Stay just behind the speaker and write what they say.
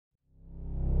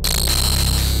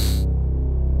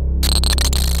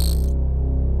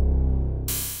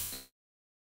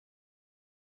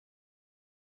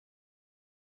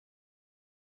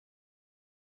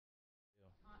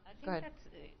Go ahead.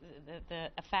 That's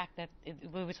the fact that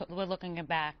we're looking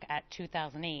back at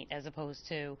 2008 as opposed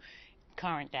to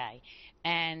current day,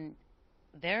 and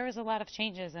there is a lot of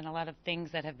changes and a lot of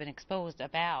things that have been exposed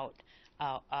about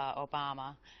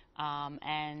Obama,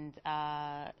 and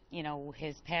you know,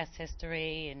 his past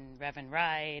history and Reverend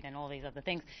Wright and all these other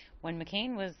things. When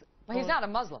McCain was, Well, he's not a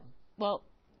Muslim. well,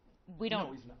 we don't.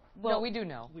 No, he's not. Well, No, we do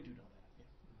know. We do know that. Yeah.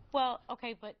 well,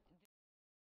 okay, but.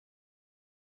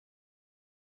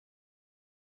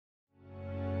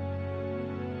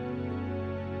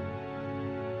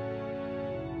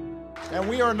 And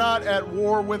we are not at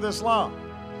war with Islam.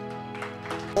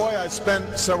 Boy, I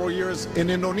spent several years in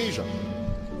Indonesia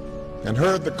and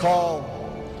heard the call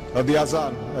of the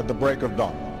azan at the break of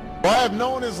dawn. I have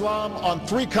known Islam on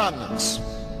 3 continents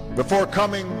before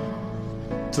coming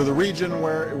to the region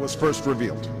where it was first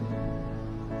revealed.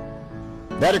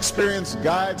 That experience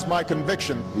guides my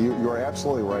conviction. You are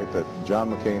absolutely right that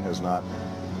John McCain has not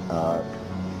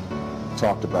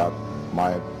talked about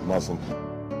my Muslim.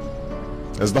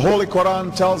 As the Holy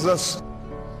Quran tells us,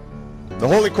 the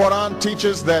Holy Quran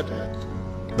teaches that,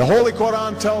 the Holy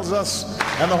Quran tells us,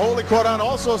 and the Holy Quran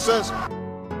also says,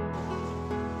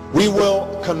 we will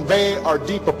convey our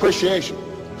deep appreciation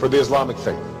for the Islamic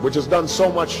faith, which has done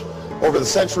so much over the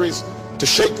centuries to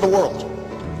shape the world.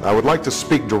 I would like to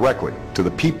speak directly to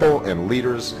the people and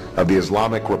leaders of the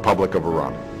Islamic Republic of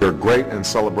Iran, their great and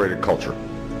celebrated culture.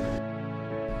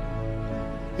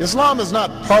 Islam is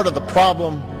not part of the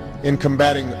problem in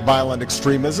combating violent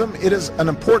extremism. It is an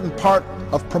important part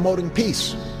of promoting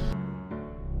peace.